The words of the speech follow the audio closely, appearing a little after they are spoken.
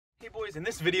Alright boys, in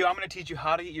this video I'm going to teach you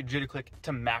how to get your jitter click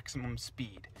to maximum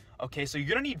speed. Okay, so you're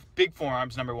going to need big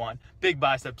forearms, number one, big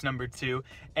biceps, number two,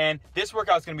 and this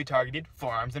workout is going to be targeted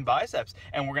forearms and biceps,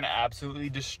 and we're going to absolutely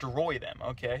destroy them,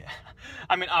 okay?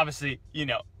 I mean, obviously, you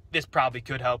know, this probably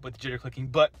could help with jitter clicking,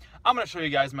 but I'm going to show you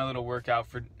guys my little workout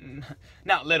for,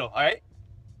 not little, alright?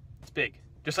 It's big,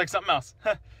 just like something else.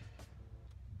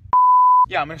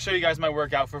 Yeah, I'm going to show you guys my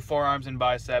workout for forearms and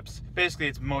biceps. Basically,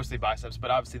 it's mostly biceps,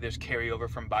 but obviously there's carryover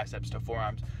from biceps to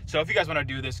forearms. So if you guys want to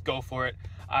do this, go for it.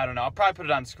 I don't know, I'll probably put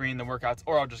it on screen, the workouts,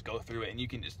 or I'll just go through it and you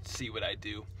can just see what I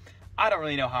do. I don't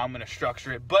really know how I'm going to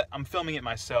structure it, but I'm filming it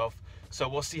myself, so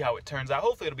we'll see how it turns out.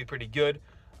 Hopefully it'll be pretty good.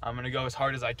 I'm going to go as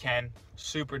hard as I can,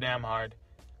 super damn hard,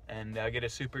 and get a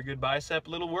super good bicep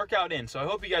little workout in. So I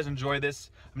hope you guys enjoy this.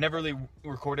 I've never really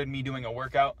recorded me doing a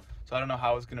workout, so I don't know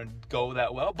how it's gonna go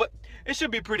that well, but it should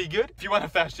be pretty good. If you want a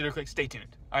fast jitter click, stay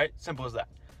tuned. All right, simple as that.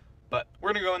 But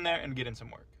we're gonna go in there and get in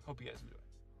some work. Hope you guys enjoy.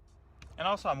 And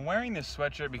also, I'm wearing this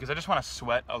sweatshirt because I just want to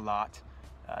sweat a lot.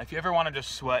 If you ever want to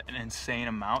just sweat an insane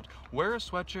amount, wear a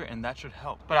sweatshirt and that should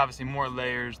help. But obviously, more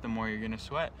layers, the more you're gonna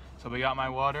sweat. So we got my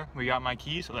water, we got my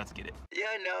keys, so let's get it.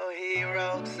 You're no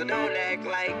hero, so don't act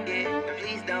like it. And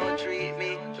please don't treat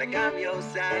me like I'm your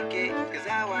sidekick. Cause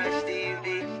I watch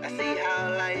TV, I see how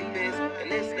life is,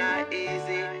 and it's not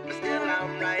easy, but still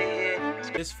I'm right here.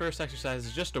 This first exercise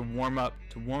is just a warm up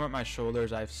to warm up my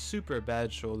shoulders. I have super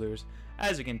bad shoulders.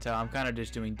 As you can tell, I'm kind of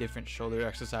just doing different shoulder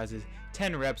exercises,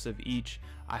 10 reps of each.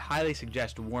 I highly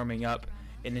suggest warming up.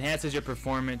 It enhances your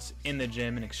performance in the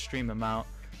gym an extreme amount.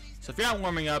 So if you're not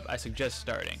warming up, I suggest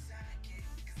starting.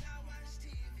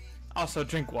 Also,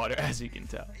 drink water, as you can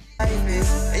tell.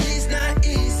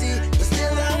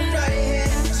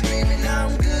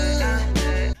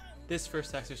 This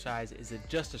first exercise is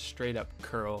just a straight up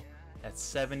curl. That's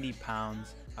 70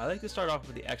 pounds. I like to start off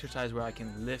with the exercise where I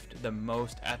can lift the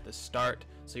most at the start,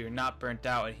 so you're not burnt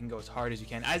out and you can go as hard as you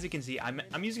can. As you can see,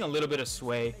 I'm using a little bit of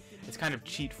sway. It's kind of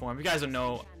cheat form. You guys don't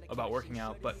know about working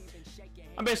out, but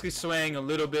I'm basically swaying a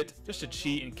little bit just to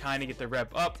cheat and kind of get the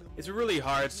rep up. It's really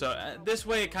hard, so this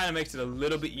way it kind of makes it a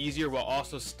little bit easier while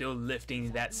also still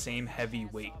lifting that same heavy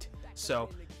weight. So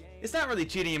it's not really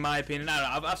cheating in my opinion.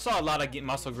 I don't know. I saw a lot of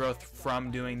muscle growth from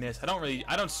doing this. I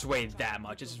don't sway that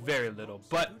much. It's very little,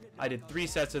 but I did 3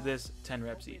 sets of this, 10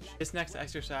 reps each. This next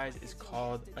exercise is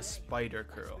called a spider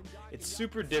curl. It's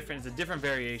super different. It's a different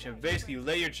variation. Basically, you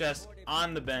lay your chest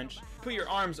on the bench, put your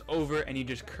arms over, and you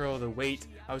just curl the weight.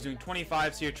 I was doing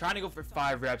 25s here, trying to go for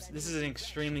 5 reps. This is an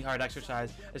extremely hard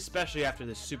exercise, especially after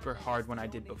the super hard one I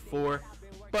did before.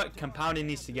 But compounding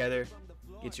these together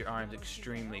gets your arms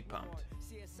extremely pumped.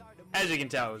 As you can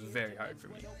tell, it was very hard for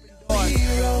me.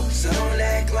 Hero, so don't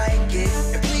act like it.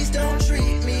 And please don't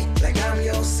treat me like I'm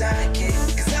your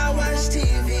sidekick. Cause I watch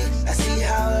TV, I see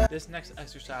how. This next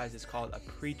exercise is called a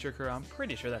preacher curl. I'm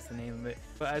pretty sure that's the name of it.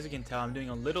 But as you can tell, I'm doing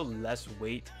a little less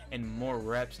weight and more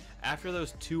reps. After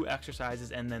those 2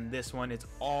 exercises and then this one, it's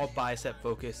all bicep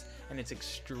focused and it's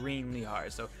extremely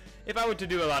hard. So if I were to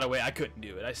do a lot of weight, I couldn't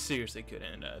do it. I seriously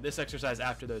couldn't. This exercise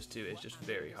after those 2 is just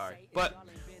very hard. But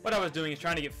what I was doing is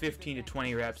trying to get 15 to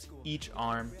 20 reps each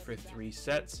arm for 3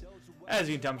 sets. As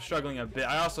you can tell, I'm struggling a bit.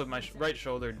 My right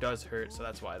shoulder does hurt, so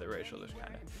that's why the right shoulder is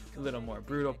kind of a little more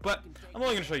brutal. But I'm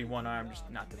only going to show you one arm, just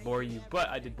not to bore you. But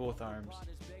I did both arms,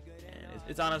 and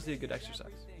it's honestly a good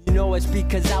exercise. You know it's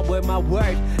because I wear my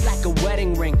word like a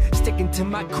wedding ring, sticking to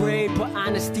my creed, put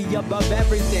honesty above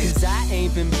everything. Cause I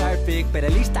ain't been perfect, but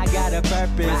at least I got a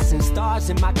purpose. Rising stars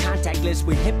in my contact list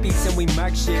with hippies and we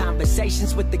murk shit.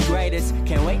 Conversations with the greatest,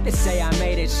 can't wait to say I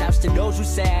made it. Shouts to those who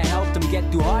say I helped them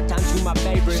get through hard times, you my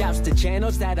favorite. Shouts to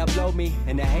channels that upload me,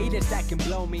 and the haters that can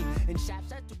blow me. And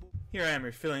shouts out to... Here I am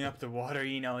refilling up the water.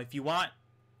 You know, if you want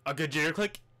a good jitter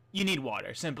click, you need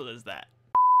water. Simple as that.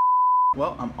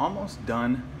 Well, I'm almost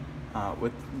done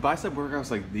with bicep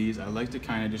workouts like these. I like to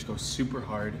kind of just go super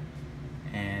hard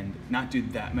and not do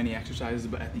that many exercises,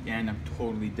 but at the end I'm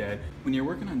totally dead. When you're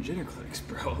working on jitter clicks,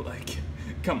 bro, like,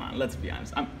 come on, let's be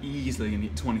honest. I'm easily gonna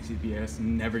get 20 CPS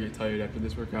and never get tired after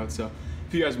this workout. So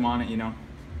if you guys want it, you know,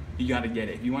 you gotta get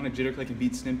it. If you want a jitter click and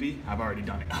beat Stimpy, I've already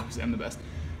done it. Obviously, I'm the best.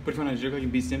 But if you want a jitter click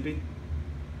and beat Stimpy,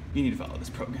 you need to follow this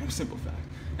program, simple fact.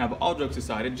 Now, but all jokes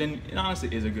aside, it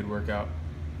honestly is a good workout.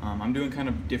 I'm doing kind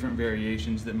of different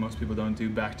variations that most people don't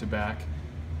do back to back.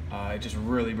 It just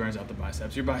really burns out the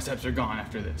biceps. Your biceps are gone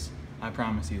after this. I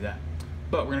promise you that.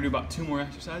 But we're gonna do about 2 more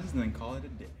exercises and then call it a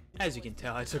day. As you can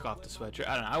tell, I took off the sweatshirt.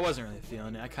 I don't know, I wasn't really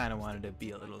feeling it. I kind of wanted to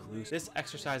be a little loose. This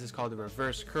exercise is called the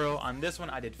reverse curl. On this one,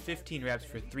 I did 15 reps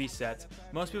for 3 sets.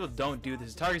 Most people don't do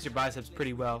this. It targets your biceps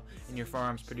pretty well and your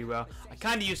forearms pretty well. I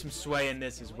kind of used some sway in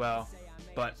this as well.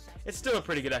 but it's still a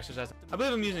pretty good exercise. I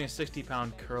believe I'm using a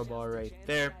 60-pound curl ball right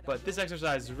there, but this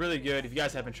exercise is really good. If you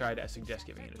guys haven't tried it, I suggest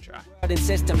giving it a try.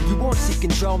 System, you won't see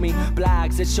control me.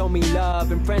 Blogs that show me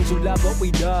love and friends who love what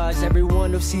we does.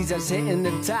 Everyone who sees us hitting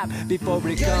the top before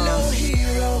it You're comes. no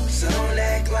hero, so don't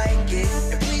act like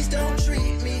it. And please don't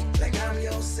treat me like I'm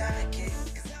your sidekick.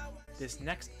 This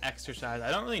next exercise,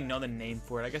 I don't really know the name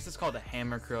for it. I guess it's called a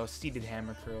hammer curl, seated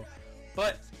hammer curl.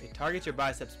 But it targets your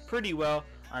biceps pretty well.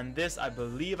 On this, I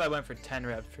believe I went for 10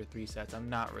 reps for 3 sets. I'm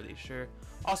not really sure.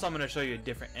 Also, I'm going to show you a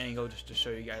different angle just to show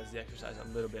you guys the exercise a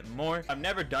little bit more. I've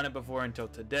never done it before until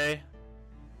today.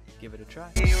 Give it a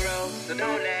try. Hero, so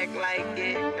don't act like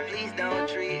it. And please don't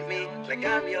treat me like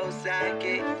I'm your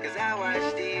sidekick. Cause I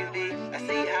watch TV, I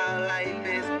see how life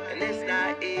is. And it's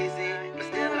not easy, but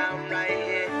still I'm right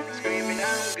here screaming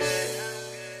I'm good.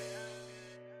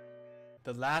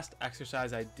 The last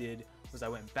exercise I did was I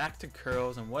went back to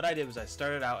curls, and what I did was I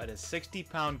started out at a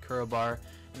 60-pound curl bar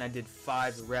and I did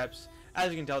 5 reps.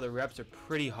 As you can tell, the reps are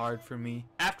pretty hard for me.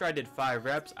 After I did 5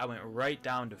 reps, I went right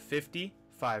down to 50,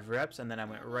 5 reps, and then I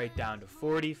went right down to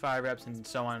 40, 5 reps, and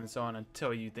so on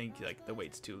until you think like the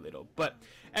weight's too little. But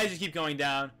as you keep going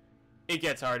down, it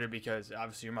gets harder because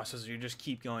obviously your muscles, you just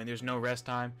keep going. There's no rest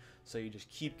time, so you just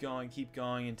keep going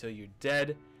until you're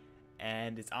dead,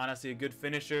 and it's honestly a good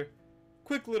finisher.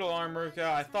 Quick little arm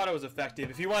workout. I thought it was effective.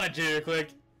 If you want a jitter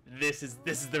click, this is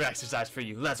the exercise for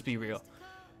you. Let's be real.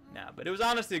 Nah, but it was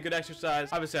honestly a good exercise.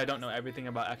 Obviously, I don't know everything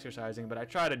about exercising, but I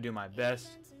try to do my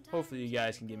best. Hopefully, you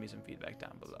guys can give me some feedback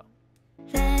down below.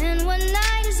 Then one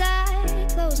night as I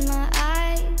closed my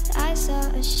eyes, I saw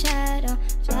a shadow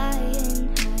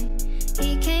flying high.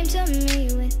 He came to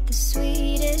me with the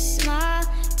sweetest smile,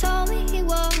 told me he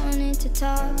wanted to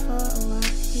talk for a while.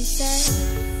 He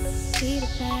said, Peter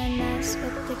Pan, that's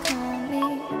what they call me.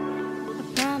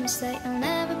 I promise that you'll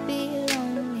never be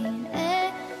lonely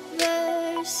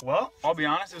ever. Well, I'll be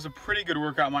honest, it was a pretty good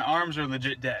workout. My arms are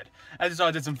legit dead. As you saw,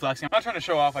 I did some flexing. I'm not trying to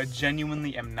show off, I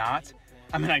genuinely am not.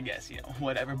 I mean, I guess, you know,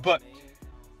 whatever. But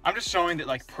I'm just showing that,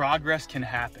 like, progress can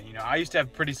happen. You know, I used to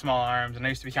have pretty small arms, and I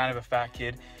used to be kind of a fat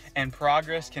kid. And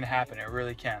progress can happen, it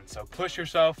really can. So push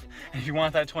yourself, and if you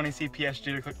want that 20 CPS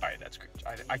jitter click, all right, that's cringe.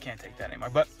 I can't take that anymore.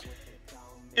 But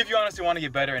if you honestly want to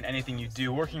get better in anything you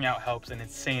do, working out helps an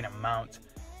insane amount.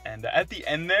 And at the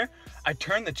end there, I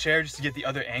turned the chair just to get the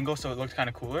other angle so it looked kind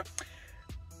of cooler.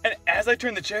 And as I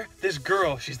turned the chair, this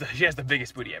girl, she has the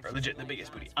biggest booty ever, legit the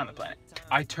biggest booty on the planet.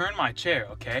 I turned my chair,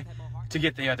 okay, to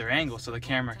get the other angle so the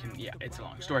camera can, yeah, it's a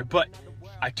long story, but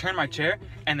I turn my chair,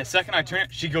 and the second I turn it,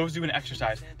 she goes to an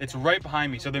exercise that's right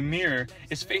behind me. So the mirror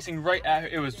is facing right at her.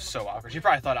 It was so awkward. She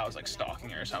probably thought I was like stalking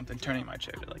her or something, turning my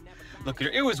chair to like look at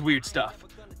her. It was weird stuff.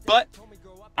 But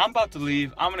I'm about to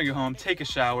leave. I'm gonna go home, take a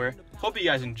shower. Hope you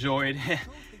guys enjoyed.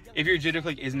 If your jitter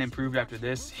click isn't improved after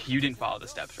this, you didn't follow the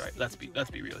steps right. Let's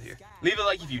be real here. Leave a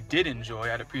like if you did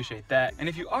enjoy, I'd appreciate that. And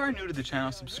if you are new to the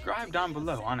channel, subscribe down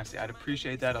below. Honestly, I'd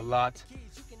appreciate that a lot.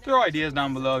 Throw ideas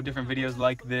down below, different videos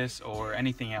like this or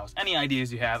anything else. Any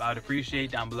ideas you have, I'd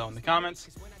appreciate down below in the comments.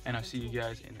 And I'll see you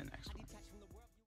guys in the next one.